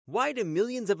Why do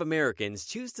millions of Americans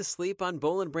choose to sleep on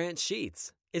Boll & Branch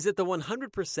sheets? Is it the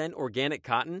 100% organic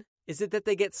cotton? Is it that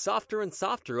they get softer and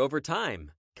softer over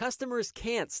time? Customers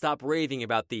can't stop raving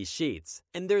about these sheets,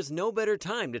 and there's no better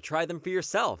time to try them for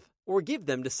yourself or give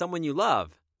them to someone you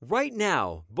love. Right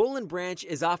now, Boll & Branch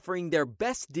is offering their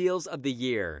best deals of the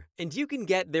year, and you can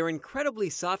get their incredibly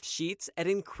soft sheets at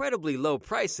incredibly low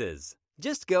prices.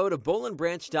 Just go to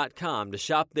bollandbranch.com to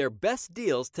shop their best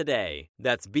deals today.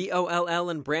 That's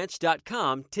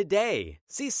BOLLandbranch.com today.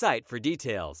 See site for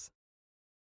details.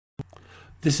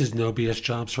 This is No BS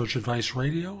Job Search Advice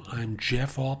Radio. I'm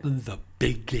Jeff Altman, the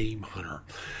Big Game Hunter.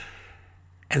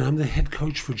 And I'm the head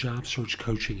coach for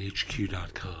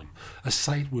JobSearchCoachingHQ.com, a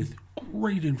site with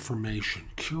great information,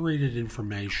 curated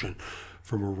information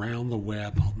from around the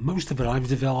web. Most of it I've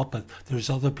developed, but there's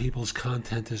other people's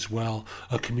content as well,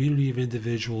 a community of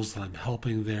individuals that I'm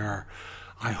helping there.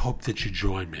 I hope that you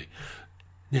join me.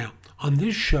 Now, on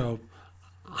this show,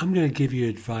 I'm going to give you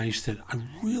advice that I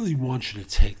really want you to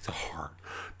take to heart,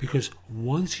 because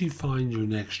once you find your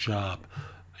next job,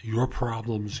 your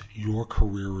problems, your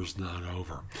career is not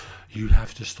over. You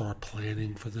have to start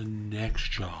planning for the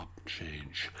next job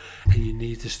change. And you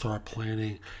need to start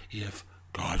planning if,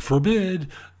 God forbid,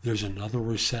 there's another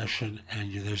recession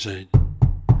and there's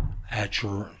at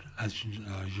your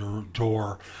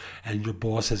door, and your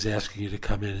boss is asking you to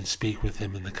come in and speak with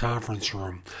him in the conference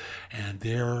room, and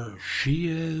there she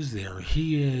is, there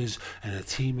he is, and a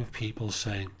team of people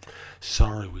saying,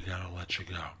 sorry, we got to let you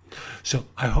go. So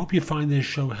I hope you find this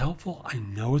show helpful. I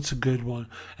know it's a good one,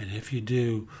 and if you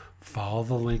do, follow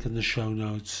the link in the show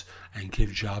notes and give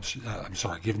No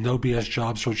BS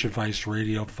Job Search Advice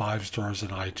Radio 5 stars on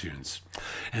iTunes.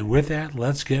 And with that,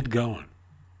 let's get going.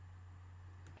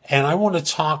 And I want to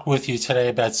talk with you today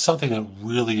about something that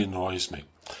really annoys me.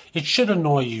 It should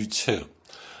annoy you too,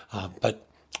 but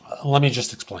let me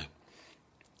just explain.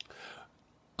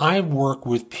 I work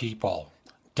with people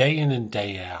day in and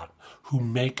day out who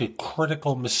make a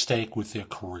critical mistake with their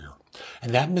career.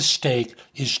 And that mistake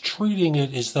is treating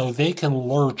it as though they can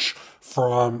lurch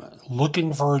from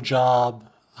looking for a job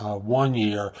 1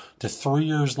 year to 3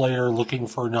 years later looking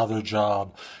for another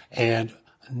job and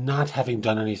not having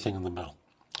done anything in the middle.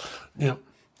 Now,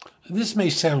 this may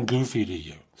sound goofy to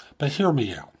you, but hear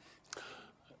me out.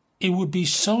 It would be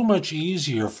so much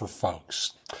easier for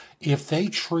folks if they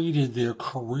treated their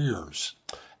careers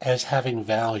as having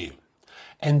value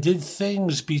and did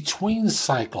things between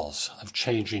cycles of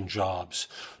changing jobs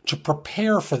to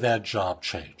prepare for that job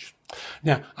change.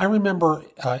 Now, I remember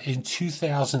in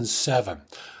 2007,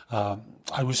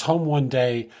 I was home one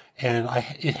day, and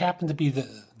it happened to be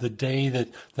the day that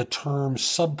the term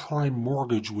subprime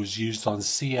mortgage was used on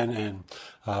CNN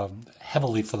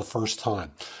heavily for the first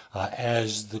time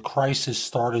as the crisis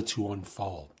started to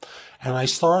unfold. And I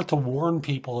started to warn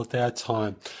people at that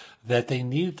time that they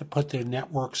needed to put their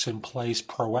networks in place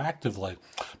proactively,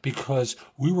 because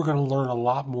we were going to learn a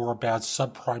lot more about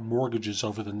subprime mortgages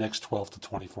over the next 12 to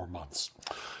 24 months.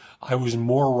 I was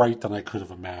more right than I could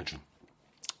have imagined.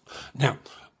 Now,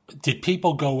 did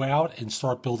people go out and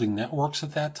start building networks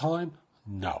at that time?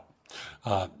 No.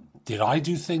 Did I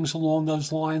do things along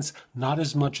those lines? Not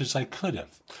as much as I could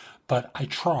have. But I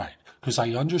tried, because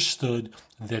I understood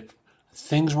that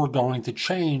things were going to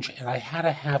change, and I had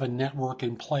to have a network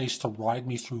in place to ride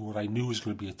me through what I knew was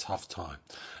going to be a tough time.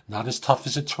 Not as tough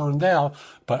as it turned out,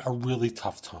 but a really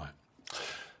tough time.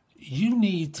 You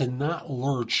need to not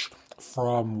lurch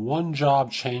from one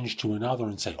job change to another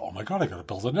and say, oh my God, I got to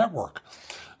build a network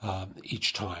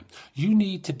each time. You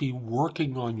need to be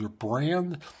working on your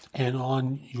brand and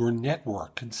on your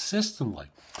network consistently.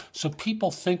 So people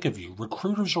think of you.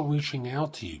 Recruiters are reaching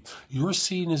out to you. You're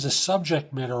seen as a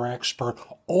subject matter expert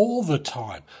all the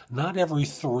time. Not every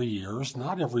 3 years,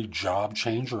 not every job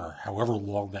change, or however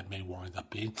long that may wind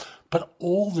up being, but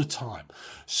all the time,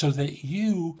 so that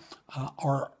you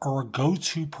are a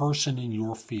go-to person in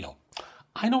your field.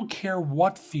 I don't care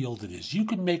what field it is. You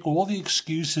can make all the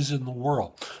excuses in the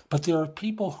world, but there are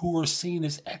people who are seen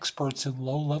as experts in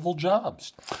low-level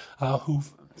jobs who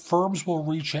firms will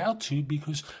reach out to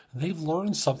because they've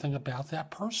learned something about that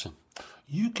person.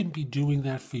 You can be doing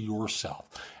that for yourself.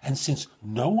 And since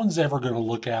no one's ever going to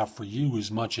look out for you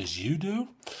as much as you do,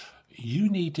 you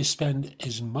need to spend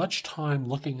as much time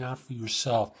looking out for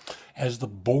yourself as the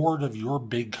board of your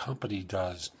big company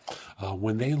does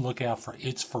when they look out for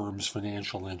its firm's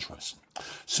financial interests.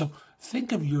 So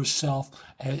think of yourself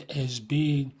as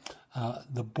being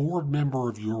the board member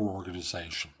of your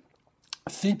organization.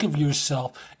 Think of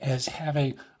yourself as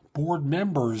having board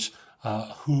members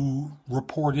who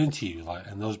report into you,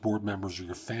 and those board members are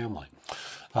your family.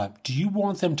 Do you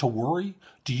want them to worry?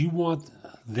 Do you want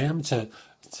them to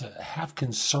have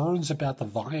concerns about the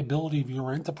viability of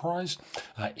your enterprise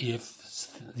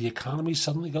if the economy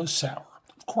suddenly goes sour?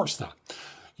 Of course not.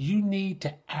 You need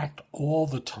to act all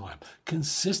the time,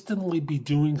 consistently be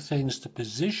doing things to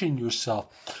position yourself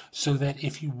so that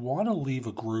if you want to leave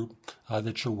a group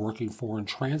that you're working for and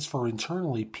transfer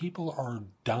internally, people are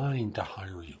dying to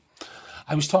hire you.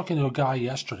 I was talking to a guy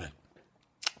yesterday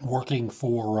working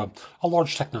for a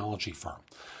large technology firm.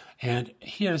 And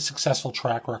he had a successful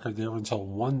track record there until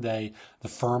one day the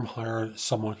firm hired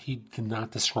someone he did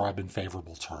not describe in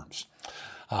favorable terms.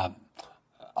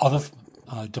 Other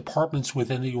departments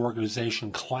within the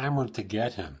organization clamored to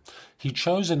get him. He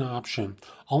chose an option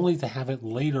only to have it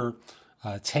later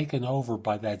taken over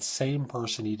by that same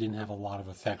person he didn't have a lot of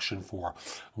affection for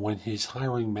when his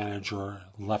hiring manager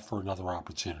left for another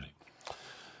opportunity.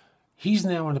 He's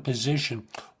now in a position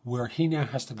where he now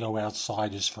has to go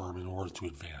outside his firm in order to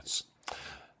advance.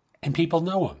 And people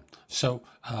know him. So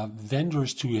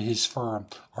vendors to his firm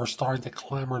are starting to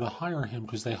clamor to hire him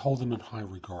because they hold him in high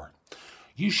regard.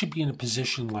 You should be in a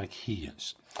position like he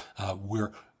is,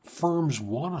 where firms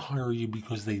want to hire you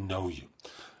because they know you.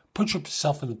 Put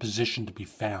yourself in a position to be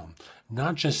found,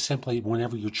 not just simply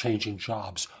whenever you're changing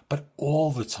jobs, but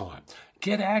all the time.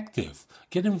 Get active.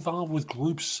 Get involved with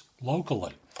groups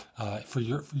locally for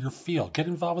your field. Get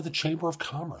involved with the Chamber of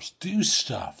Commerce. Do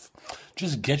stuff.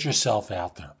 Just get yourself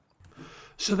out there.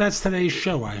 So that's today's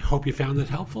show. I hope you found it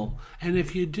helpful. And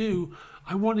if you do,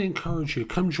 I want to encourage you,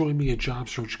 come join me at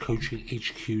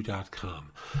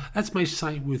JobSearchCoachingHQ.com. That's my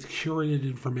site with curated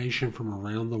information from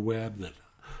around the web that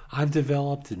I've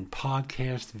developed in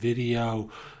podcast, video,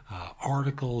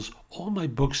 articles. All my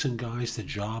books and guides to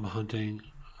job hunting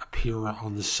appear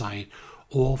on the site,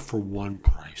 all for one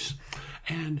price.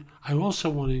 And I also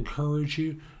want to encourage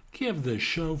you, give the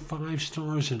show 5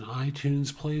 stars in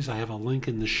iTunes, please. I have a link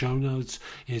in the show notes.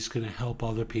 It's going to help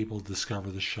other people discover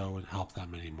the show and help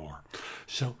them anymore.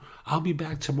 So I'll be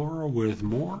back tomorrow with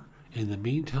more. In the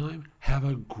meantime, have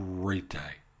a great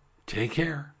day. Take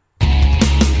care.